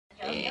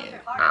and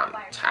I'm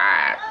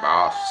tired,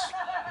 boss.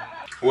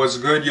 What's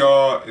good,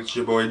 y'all? It's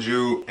your boy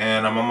Ju,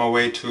 and I'm on my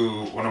way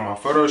to one of my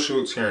photo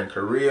shoots here in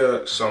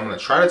Korea. So I'm gonna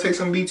try to take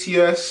some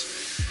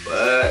BTS,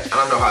 but I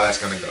don't know how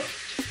that's gonna go.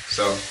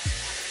 So,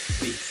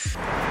 peace.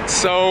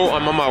 So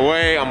I'm on my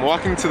way. I'm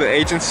walking to the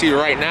agency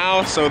right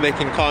now so they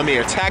can call me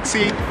a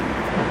taxi,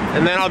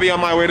 and then I'll be on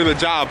my way to the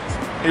job.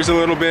 Here's a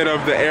little bit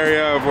of the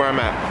area of where I'm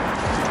at.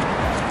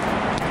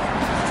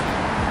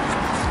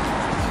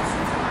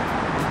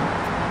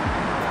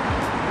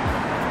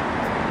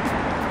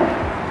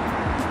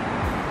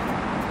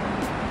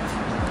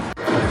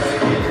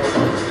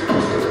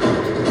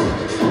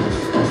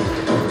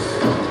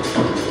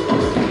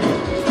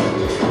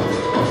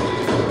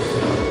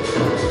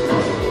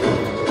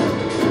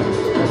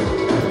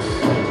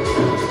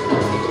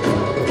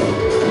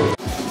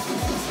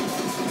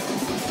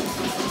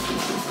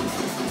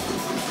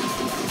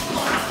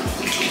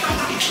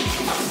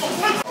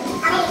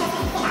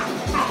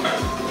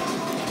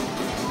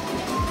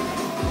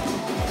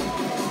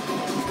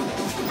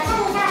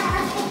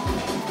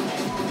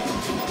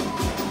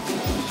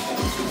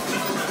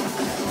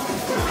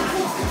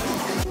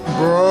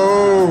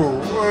 Bro,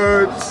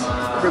 what?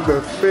 Look at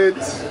the fit.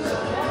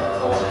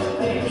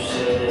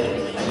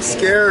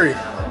 Scary.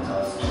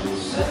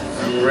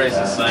 Embrace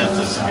a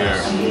scientist here.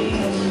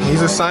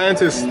 He's a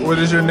scientist. What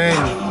is your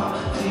name?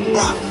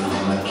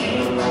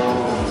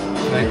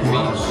 Like me.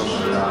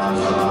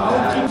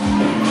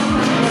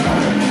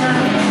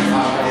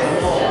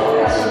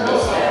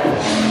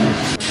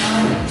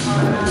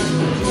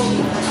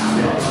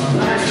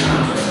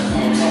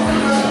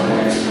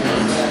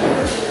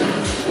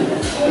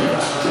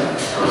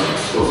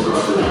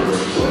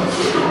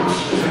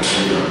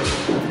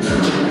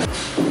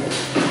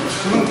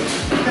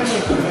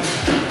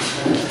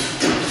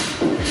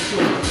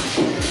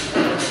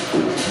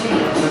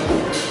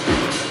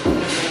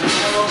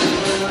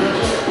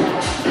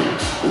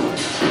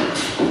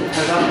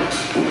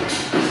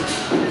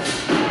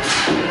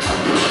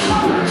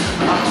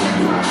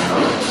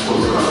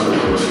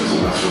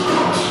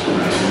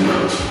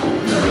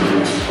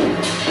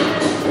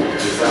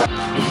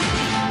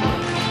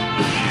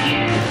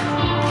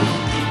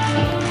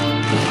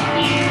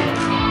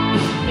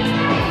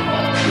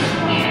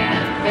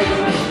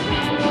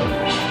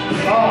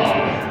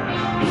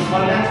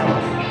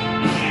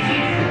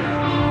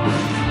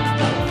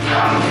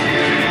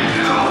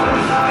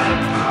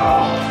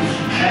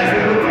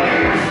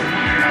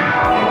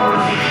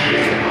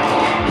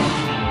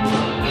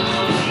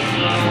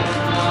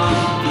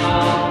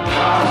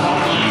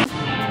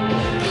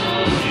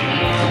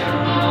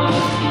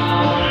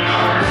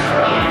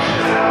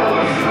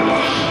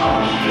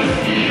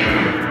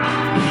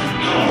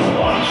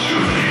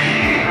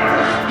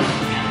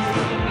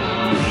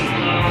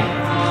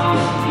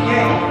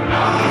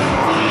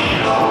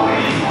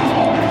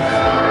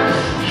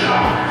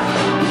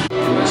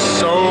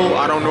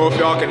 If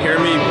y'all can hear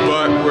me,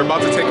 but we're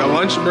about to take a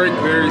lunch break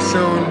very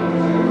soon,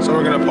 so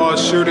we're gonna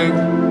pause shooting,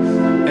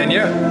 and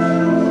yeah,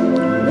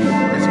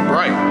 it's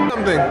bright.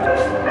 Something.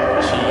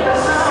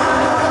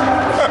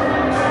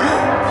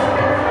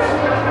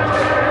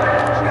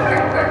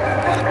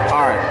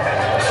 All right,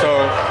 so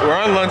we're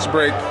on lunch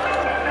break,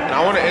 and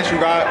I want to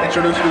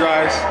introduce you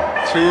guys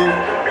to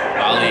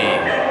Ali.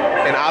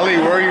 And Ali,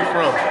 where are you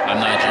from? I'm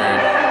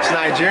Nigerian. It's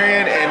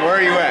Nigerian, and where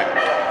are you at?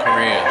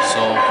 Korea,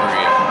 Seoul,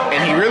 Korea. And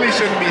he really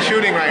shouldn't be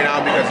shooting right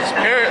now because his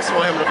parents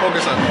want him to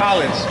focus on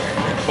college,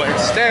 but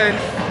instead,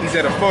 he's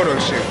at a photo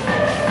shoot.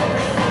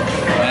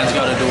 Man's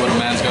gotta do what a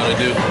man's gotta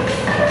do.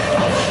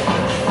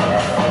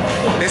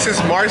 This is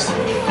Marcy?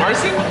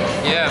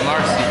 Yeah,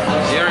 Marcy.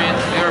 You're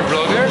a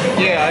vlogger?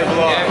 Yeah, I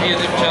vlog. You have a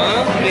YouTube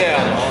channel? Yeah.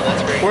 Oh,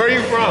 that's great. Where are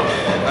you from?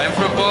 I'm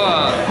from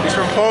Poland. He's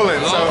from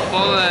Poland. Love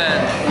Poland.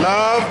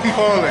 Love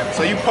Poland.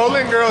 So you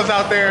Poland girls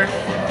out there,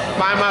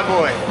 find my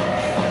boy.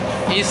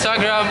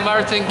 Instagram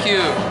Martin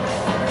Q.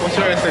 What's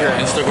your Instagram?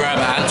 Instagram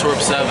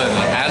Antwerp7.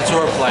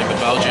 Antwerp like the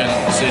Belgian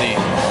city.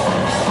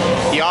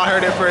 Y'all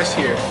heard it first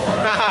here.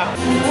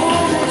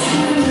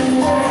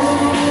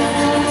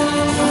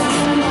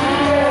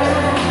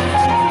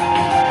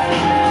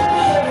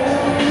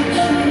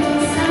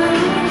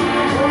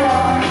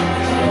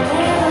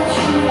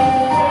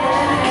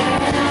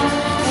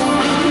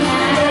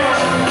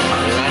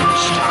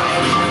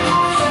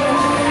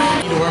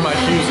 I need to wear my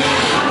shoes in.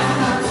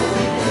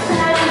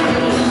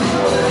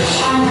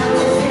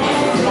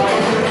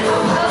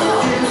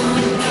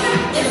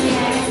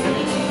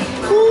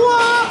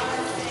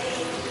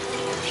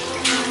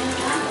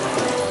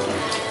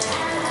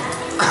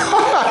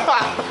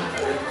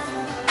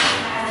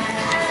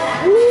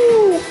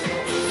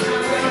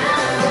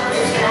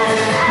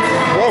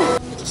 Whoa!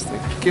 Just to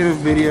get a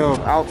video of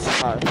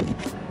outside.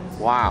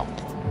 Wow.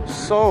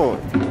 So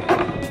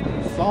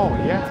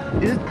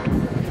yeah.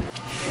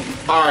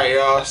 Alright,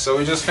 y'all. So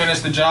we just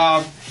finished the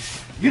job.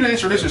 You didn't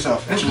introduce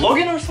yourself.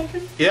 Logan or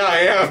something? Yeah, I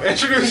am.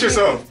 Introduce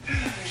yourself.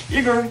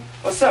 Igor,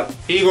 what's up?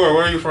 Igor,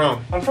 where are you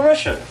from? I'm from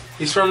Russia.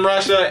 He's from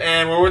Russia,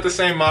 and we're with the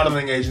same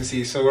modeling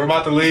agency. So we're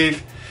about to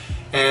leave,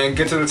 and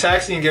get to the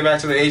taxi and get back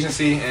to the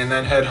agency and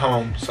then head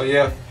home. So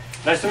yeah.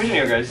 Nice to meet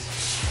you guys.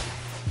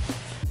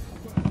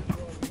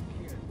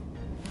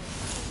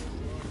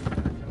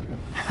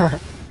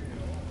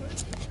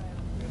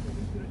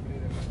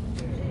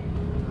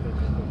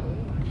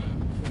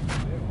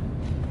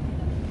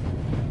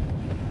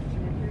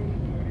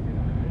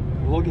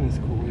 Vlogging is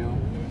cool, yo.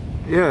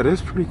 Yeah, it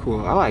is pretty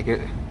cool. I like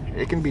it.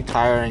 It can be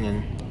tiring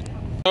and...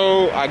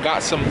 So I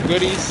got some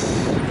goodies,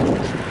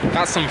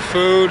 got some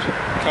food,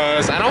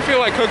 because I don't feel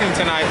like cooking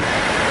tonight.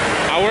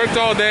 I worked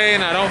all day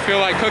and I don't feel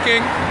like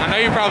cooking. I know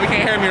you probably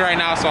can't hear me right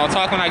now, so I'll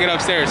talk when I get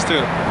upstairs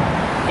too.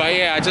 But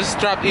yeah, I just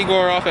dropped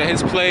Egor off at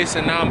his place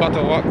and now I'm about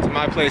to walk to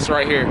my place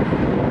right here.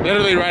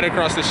 Literally right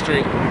across the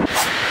street.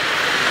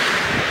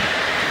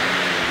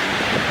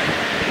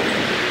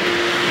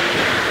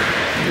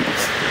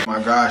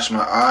 My gosh,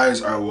 my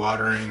eyes are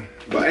watering.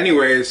 But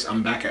anyways,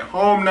 I'm back at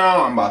home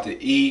now. I'm about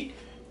to eat,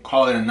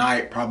 call it a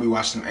night, probably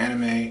watch some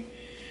anime.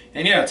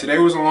 And yeah, today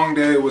was a long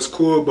day. It was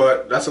cool,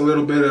 but that's a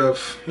little bit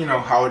of, you know,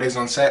 how it is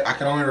on set. I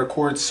can only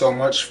record so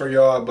much for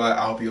y'all, but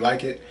I hope you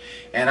like it.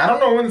 And I don't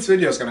know when this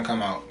video is gonna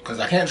come out, because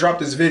I can't drop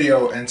this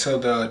video until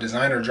the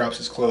designer drops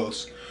his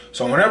clothes.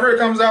 So whenever it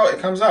comes out, it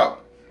comes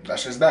out.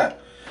 That's just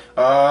that.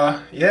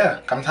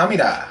 Yeah,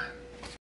 kamsahamnida.